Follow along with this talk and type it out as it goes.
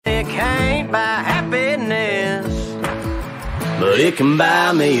Money can't buy happiness, but it can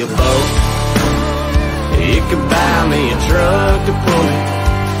buy me a boat. It can buy me a truck to pull it.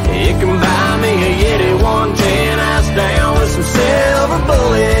 It can buy me a Yeti 110 ass down with some silver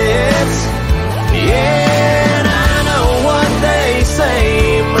bullets. Yeah, and I know what they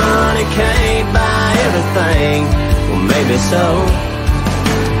say, money can't buy everything. Well, maybe so,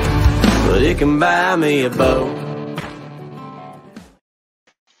 but it can buy me a boat.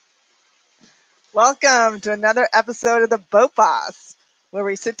 Welcome to another episode of The Boat Boss, where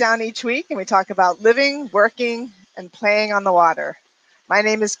we sit down each week and we talk about living, working, and playing on the water. My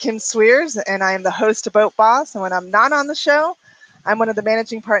name is Kim Sweers, and I am the host of Boat Boss. And when I'm not on the show, I'm one of the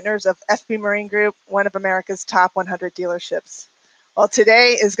managing partners of FB Marine Group, one of America's top 100 dealerships. Well,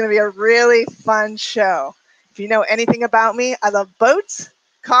 today is going to be a really fun show. If you know anything about me, I love boats,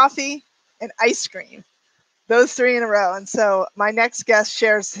 coffee, and ice cream. Those three in a row. And so my next guest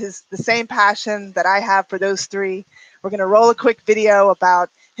shares the same passion that I have for those three. We're going to roll a quick video about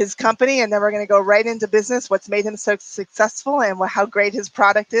his company, and then we're going to go right into business, what's made him so successful and how great his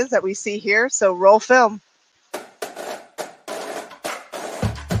product is that we see here. So roll film.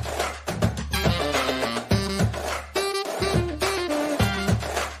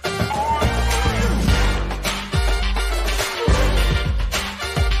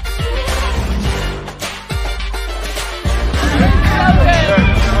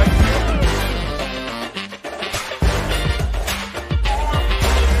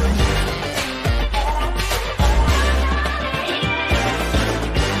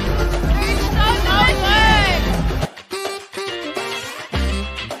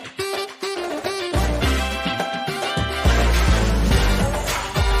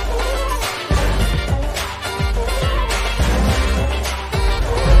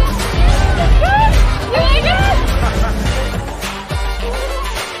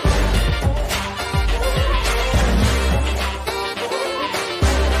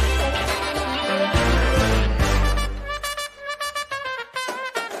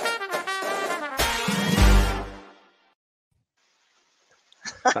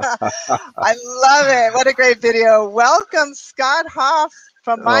 I love it. What a great video. Welcome, Scott Hoff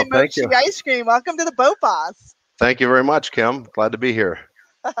from My Mochi Ice Cream. Welcome to the Boat Boss. Thank you very much, Kim. Glad to be here.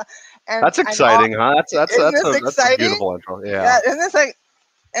 And that's exciting, huh? That's exciting? A beautiful intro. Yeah. Isn't this like,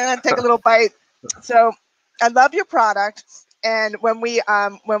 and I take a little bite. So I love your product. And when we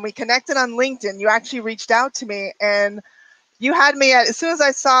connected on LinkedIn, you actually reached out to me, and you had me as soon as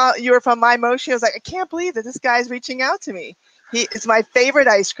I saw you were from My Mochi, I was like, I can't believe that this guy's reaching out to me. It's my favorite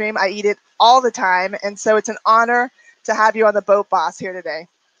ice cream. I eat it all the time. And so it's an honor to have you on the Boat Boss here today.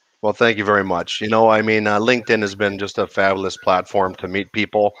 Well, thank you very much. You know, I mean, LinkedIn has been just a fabulous platform to meet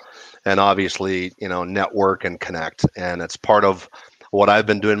people and obviously, you know, network and connect. And it's part of what I've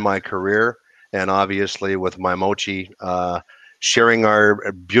been doing in my career. And obviously with My Mochi, sharing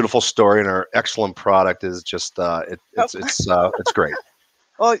our beautiful story and our excellent product is just, it's great.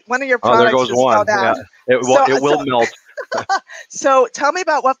 Well, one of your products there goes one. Yeah. It will melt. So tell me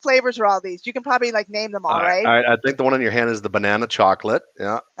about what flavors are all these. You can probably like name them all, right? I think the one in your hand is the banana chocolate.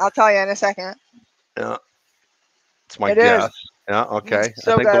 Yeah. I'll tell you in a second. Yeah. It's my guess. Is. Yeah. Okay.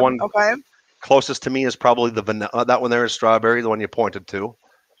 So I think good. the one okay. closest to me is probably the vanilla. That one there is strawberry, the one you pointed to.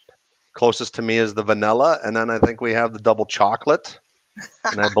 Closest to me is the vanilla, and then I think we have the double chocolate.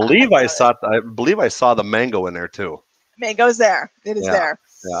 And I believe I saw the mango in there too. Mango's there. It is there.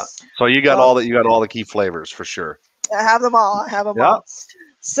 Yeah. So you got all the key flavors for sure. I have them all. All.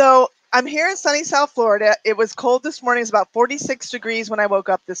 So I'm here in sunny South Florida. It was cold this morning. It's about 46 degrees when I woke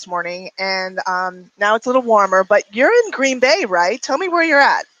up this morning. And now it's a little warmer. But you're in Green Bay, right? Tell me where you're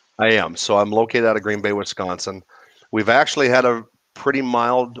at. I am. So I'm located out of Green Bay, Wisconsin. We've actually had a pretty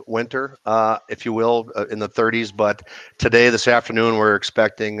mild winter, if you will, in the 30s. But this afternoon, we're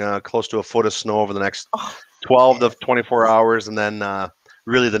expecting close to a foot of snow over the next 12 to 24 hours. And then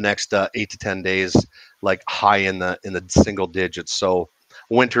really the next 8 to 10 days, like high in the single digits. So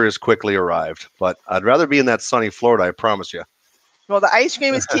winter has quickly arrived, but I'd rather be in that sunny Florida, I promise you. Well, the ice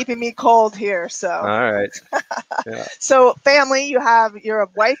cream is keeping me cold here, so. All right. Yeah. So family, you're a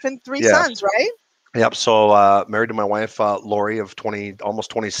wife and three sons, right? Yep. So married to my wife, Lori, of almost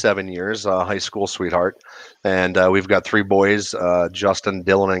 27 years, high school sweetheart. And we've got three boys, Justin,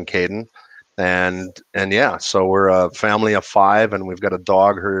 Dylan, and Caden. And yeah, so we're a family of five, and we've got a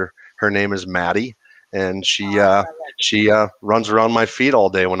dog. Her name is Maddie, and she runs around my feet all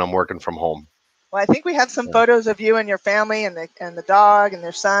day when I'm working from home. Well, I think we have some photos of you and your family and the dog and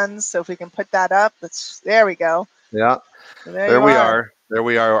their sons. So if we can put that up, there we go. Yeah, So there we are. There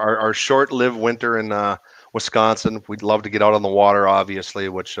we are. Our short-lived winter in Wisconsin. We'd love to get out on the water, obviously,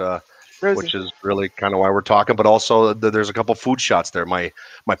 which Rosie. is really kind of why we're talking. But also, there's a couple food shots there. My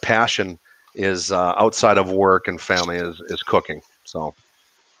passion is outside of work and family is cooking. So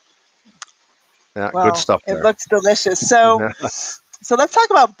yeah, good Well, stuff it there. looks delicious. So let's talk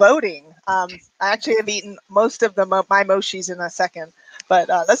about boating. I actually have eaten most of my mochis in a second, but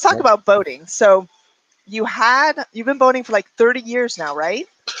let's talk about boating. So you've been boating for like 30 years now, right?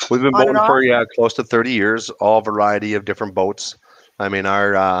 We've been On and boating off? for close to 30 years, all variety of different boats. I mean,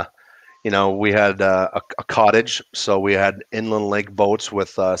 our we had a cottage, so we had inland lake boats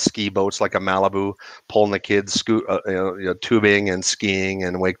with ski boats like a Malibu, pulling the kids, tubing and skiing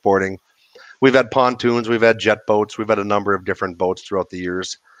and wakeboarding. We've had pontoons, we've had jet boats, we've had a number of different boats throughout the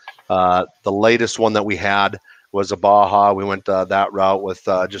years. The latest one that we had was a Baja. We went that route with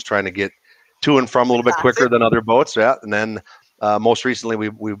just trying to get to and from a little bit quicker than other boats. Yeah, and then most recently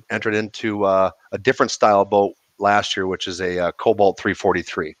we entered into a different style boat last year, which is a Cobalt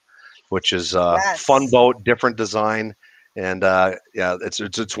 343, which is a fun boat, different design, and yeah,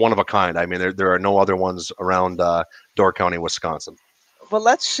 it's one of a kind. I mean, there are no other ones around Door County, Wisconsin. Well,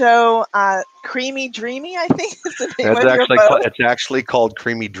 let's show Creamy Dreamy, I think is the name of your boat. It's actually called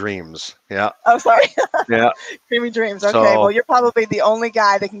Creamy Dreams. Yeah. Oh, sorry. Yeah. Creamy Dreams. Okay. Well, you're probably the only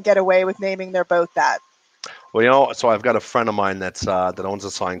guy that can get away with naming their boat that. Well, so I've got a friend of mine that owns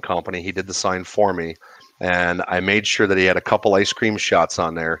a sign company. He did the sign for me, and I made sure that he had a couple ice cream shots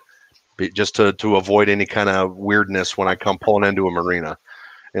on there, just to avoid any kind of weirdness when I come pulling into a marina.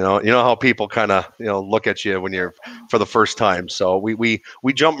 You know how people kind of look at you when you're for the first time. So we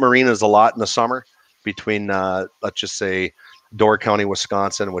jump marinas a lot in the summer between let's just say Door County,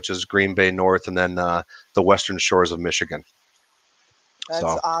 Wisconsin, which is Green Bay North, and then the western shores of Michigan. That's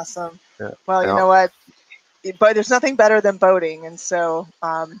awesome. Yeah, well, you know what? But there's nothing better than boating, and so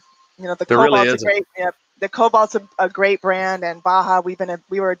the Cobalt's a great. Yep, the Cobalt's a great brand, and Baja. We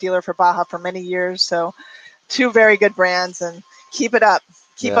were a dealer for Baja for many years, so two very good brands, and keep it up.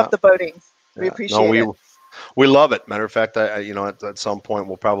 Keep up the boating. We appreciate it. We love it. Matter of fact, at some point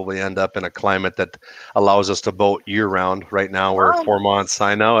we'll probably end up in a climate that allows us to boat year round. Right now we're 4 months.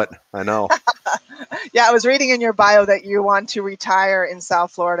 I know it. I know. Yeah, I was reading in your bio that you want to retire in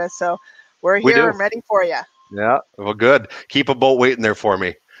South Florida, so we're here and ready for you. Yeah, well, good. Keep a boat waiting there for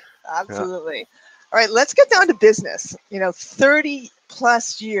me. Absolutely. Yeah. All right, let's get down to business. 30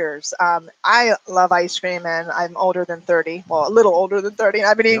 plus years. I love ice cream, and I'm older than 30. Well, a little older than 30.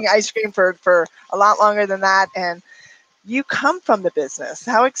 I've been eating ice cream for a lot longer than that. And you come from the business.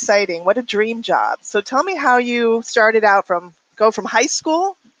 How exciting. What a dream job. So tell me how you started out from high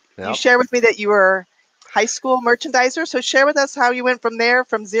school. Yep. You share with me that you were high school merchandiser. So share with us how you went from there,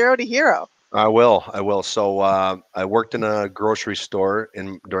 from zero to hero. I will. So I worked in a grocery store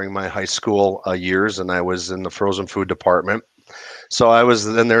during my high school years, and I was in the frozen food department. So I was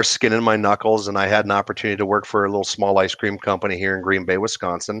in there skinning my knuckles, and I had an opportunity to work for a little small ice cream company here in Green Bay,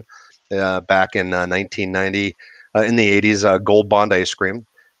 Wisconsin, back in 1990, in the 80s, Gold Bond Ice Cream.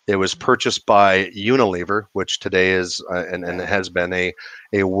 It was purchased by Unilever, which today is and has been a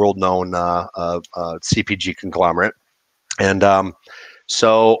world-known CPG conglomerate. And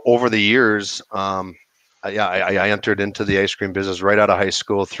so over the years, I entered into the ice cream business right out of high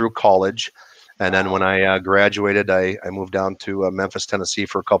school through college. And then when I graduated, I moved down to Memphis, Tennessee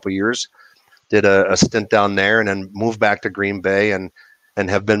for a couple of years, did a stint down there, and then moved back to Green Bay and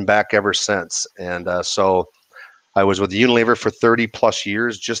have been back ever since. And so I was with Unilever for 30 plus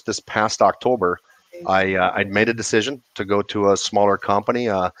years. Just this past October, I'd made a decision to go to a smaller company,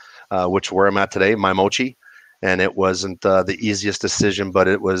 where I'm at today, Mochi. And it wasn't the easiest decision, but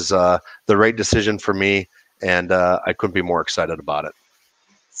it was the right decision for me, and I couldn't be more excited about it.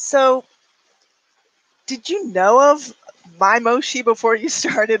 So did you know of Mochi before you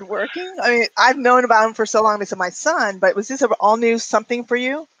started working? I mean, I've known about him for so long because of my son, but was this all new something for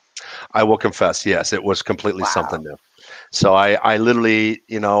you? I will confess, yes, it was completely something new. So I literally,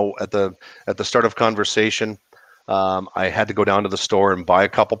 at the start of conversation, I had to go down to the store and buy a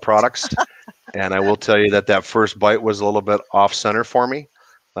couple products. And I will tell you that first bite was a little bit off center for me.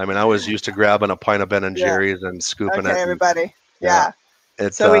 I mean, I was used to grabbing a pint of Ben & Jerry's and scooping it. Okay, everybody. Yeah.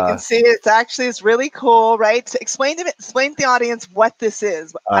 So we can see it's really cool, right? So explain to the audience what this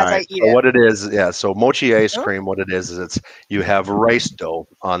is as I eat it. What it is, so Mochi ice cream, what it is you have rice dough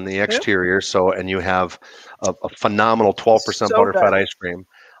on the exterior, and you have a phenomenal 12% butterfat ice cream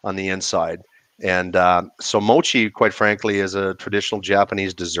on the inside. And so Mochi, quite frankly, is a traditional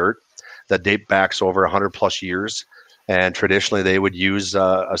Japanese dessert that date back over 100 plus years. And traditionally they would use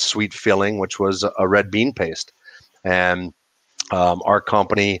a sweet filling, which was a red bean paste. And our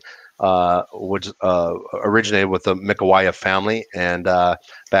company which originated with the Mikawaya family, and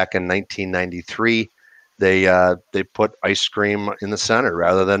back in 1993, they put ice cream in the center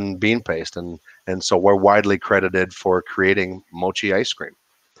rather than bean paste, and so we're widely credited for creating Mochi ice cream.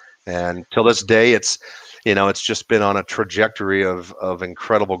 And till this day, it's just been on a trajectory of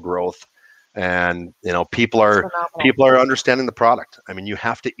incredible growth. And people are understanding the product. I mean, you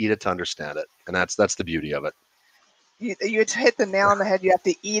have to eat it to understand it, and that's the beauty of it. You hit the nail on the head. You have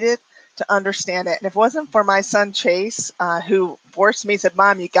to eat it to understand it. And if it wasn't for my son Chase, who forced me, said,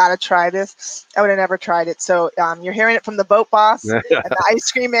 "Mom, you got to try this," I would have never tried it. So you're hearing it from the boat boss and the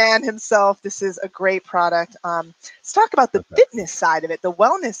ice cream man himself. This is a great product. Let's talk about the fitness side of it, the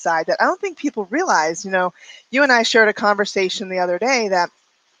wellness side that I don't think people realize. You and I shared a conversation the other day that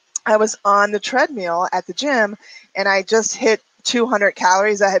I was on the treadmill at the gym, and I just hit 200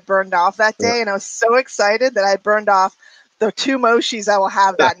 calories I had burned off that day, and I was so excited that I burned off the 2 Mochis I will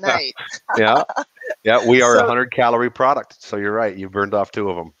have that night. Yeah, we are a 100-calorie product, so you're right. You burned off 2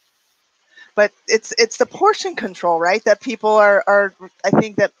 of them. But it's the portion control, right? That people are I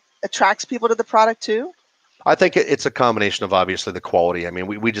think that attracts people to the product too. I think it's a combination of obviously the quality. I mean,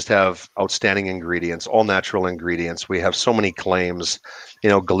 we just have outstanding ingredients, all natural ingredients. We have so many claims,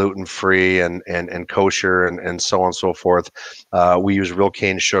 gluten-free and kosher and so on and so forth. We use real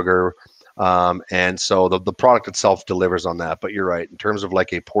cane sugar. And so the product itself delivers on that. But you're right, in terms of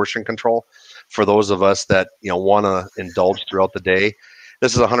like a portion control, for those of us that, want to indulge throughout the day,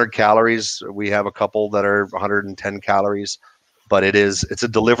 this is 100 calories. We have a couple that are 110 calories. But it's a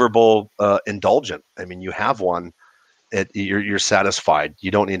deliverable indulgent. I mean, you have one, you're satisfied. You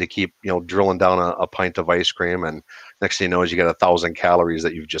don't need to keep drilling down a pint of ice cream, and next thing you know is you got 1,000 calories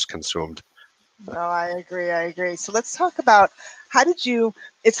that you've just consumed. No, I agree. So let's talk about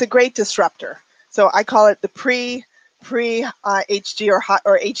it's a great disruptor. So I call it the pre HG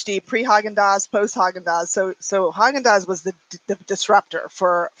or HD, pre Haagen-Dazs, post Haagen-Dazs. So Haagen-Dazs was the disruptor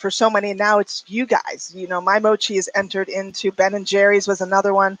for so many. Now it's you guys. My Mochi is entered into Ben & Jerry's was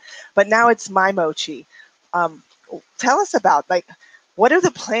another one, but now it's my Mochi. Tell us about what are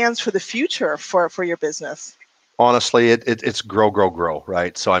the plans for the future for your business? Honestly, it's grow,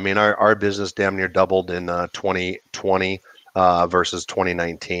 right? So I mean, our business damn near doubled in 2020 versus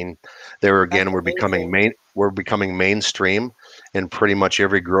 2019. We're becoming mainstream in pretty much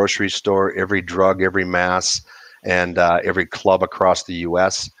every grocery store, every drug, every mass, and every club across the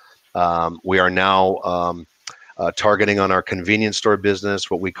U.S. We are now targeting on our convenience store business,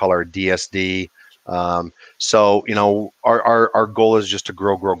 what we call our DSD. So our goal is just to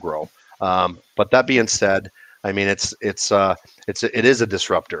grow. But that being said, I mean, it is a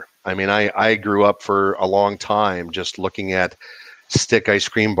disruptor. I mean, I grew up for a long time just looking at stick ice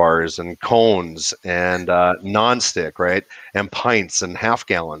cream bars and cones and non-stick, right? And pints and half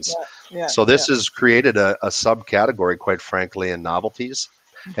gallons. So this has created a subcategory, quite frankly, in novelties.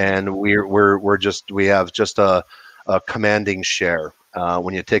 And we have just a commanding share.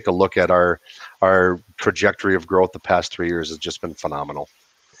 When you take a look at our trajectory of growth the past 3 years, has just been phenomenal.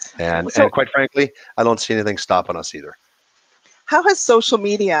 And quite frankly, I don't see anything stopping us either. How has social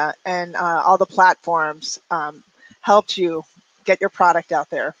media and all the platforms helped you get your product out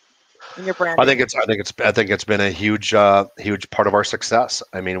there and your brand? I think it's been a huge part of our success.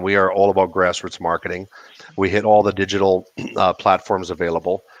 I mean, we are all about grassroots marketing. We hit all the digital platforms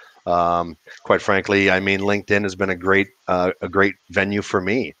available. Quite frankly, I mean, LinkedIn has been a great venue for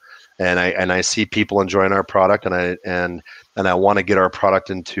me, and I see people enjoying our product, and I want to get our product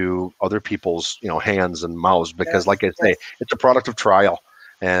into other people's hands and mouths, because like I say, it's a product of trial,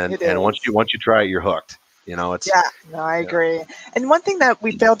 and once you try it, you're hooked. I agree. And one thing that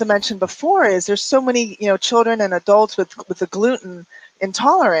we failed to mention before is there's so many children and adults with the gluten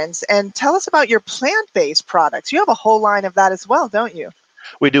intolerance. And tell us about your plant-based products. You have a whole line of that as well, don't you?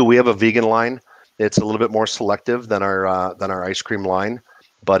 We do. We have a vegan line. It's a little bit more selective than our ice cream line,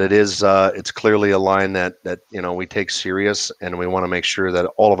 but it's clearly a line that we take serious, and we want to make sure that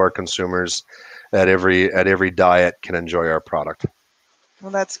all of our consumers at every diet can enjoy our product.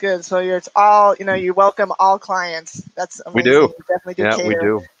 Well, that's good. So it's all, you welcome all clients. That's amazing. We do. You definitely do cater we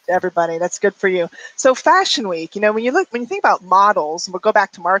do. to everybody. That's good for you. So Fashion Week, when you think about models, we'll go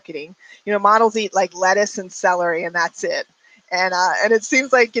back to marketing, models eat like lettuce and celery and that's it. And it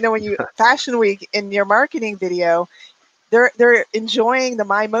seems like, when you Fashion Week in your marketing video, they're enjoying the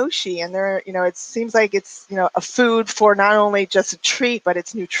My Mochi, and it seems like it's, a food for not only just a treat, but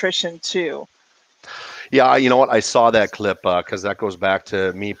it's nutrition too. Yeah, you know what? I saw that clip because that goes back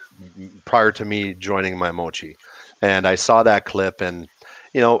to me prior to me joining My Mochi, and I saw that clip, and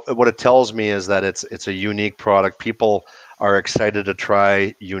what it tells me is that it's a unique product. People are excited to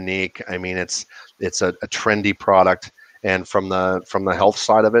try unique. I mean, it's a trendy product. And from the health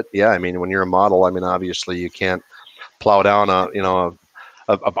side of it, yeah, I mean, when you're a model, I mean, obviously you can't plow down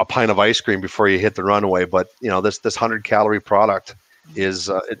a pint of ice cream before you hit the runway. But this 100-calorie product is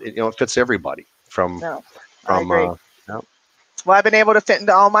it fits everybody No, I from agree. yeah. Well, I've been able to fit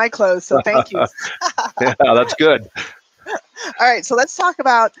into all my clothes, so thank you. Yeah, that's good. All right, so let's talk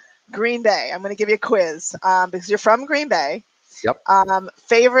about Green Bay. I'm going to give you a quiz because you're from Green Bay. Yep.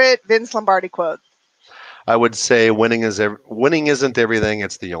 Favorite Vince Lombardi quote? I would say winning isn't everything,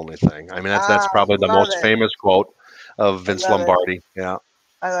 it's the only thing. I mean, that's probably the Love most it. famous quote of I Vince love it. Lombardi. Yeah.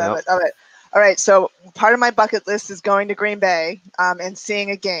 I love Yep. it. Love it. All right, so part of my bucket list is going to Green Bay and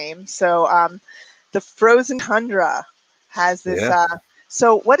seeing a game. So the frozen tundra has this. Yeah.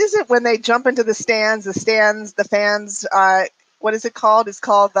 So what is it when they jump into the stands? The fans. What is it called? It's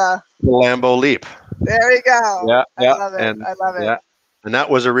called the Lambeau Leap. There we go. Yeah, I yeah, love it. and I love it. yeah, and that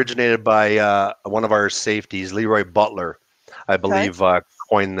was originated by one of our safeties, Leroy Butler, I Okay. believe,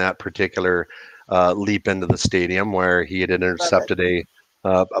 coined that particular leap into the stadium where he had intercepted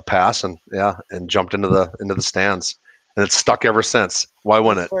a pass and jumped into the stands, and it's stuck ever since. Why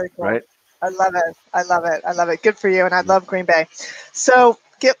wouldn't That's it? very cool. Right? I love it. I love it. I love it. Good for you. And I love Green Bay. So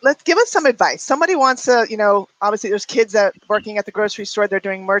let's give us some advice. Somebody wants to, obviously there's kids that working at the grocery store, they're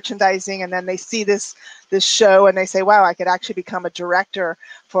doing merchandising, and then they see this show and they say, wow, I could actually become a director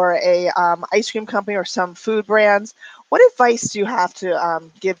for a ice cream company or some food brands. What advice do you have to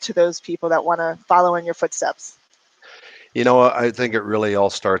give to those people that want to follow in your footsteps? I think it really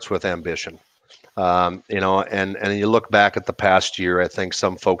all starts with ambition. And you look back at the past year, I think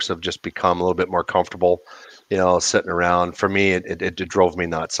some folks have just become a little bit more comfortable, sitting around. For me, it drove me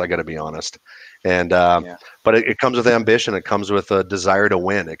nuts. I got to be honest. And but it comes with ambition. It comes with a desire to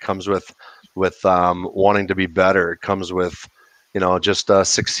win. It comes with wanting to be better. It comes with just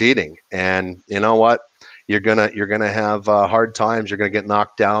succeeding. And you know what? You're gonna have hard times. You're gonna get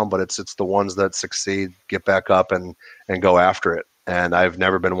knocked down, but it's the ones that succeed get back up and go after it. And I've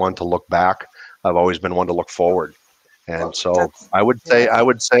never been one to look back. I've always been one to look forward. And so I would say that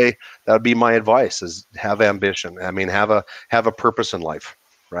would be my advice is have ambition. I mean, have a purpose in life,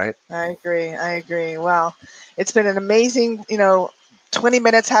 right? I agree. Well, it's been an amazing, 20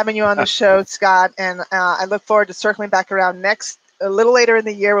 minutes having you on the show, Scott. And I look forward to circling back around a little later in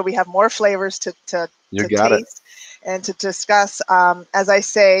the year where we have more flavors to taste and to discuss. As I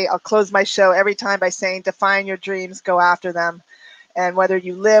say, I'll close my show every time by saying, define your dreams, go after them. And whether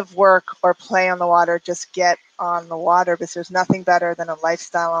you live, work, or play on the water, just get on the water because there's nothing better than a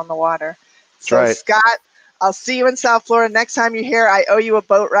lifestyle on the water. So, right. Scott, I'll see you in South Florida. Next time you're here, I owe you a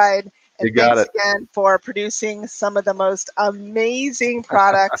boat ride. And you got thanks again for producing some of the most amazing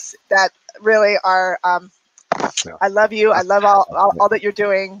products that really are. I love you. I love all that you're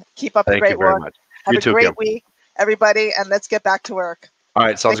doing. Keep up the great work. Much. Have you a too, great Kim. week, everybody, and let's get back to work. All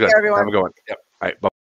right, sounds Take good. care, everyone. Have a good one. Yep. All right, bye.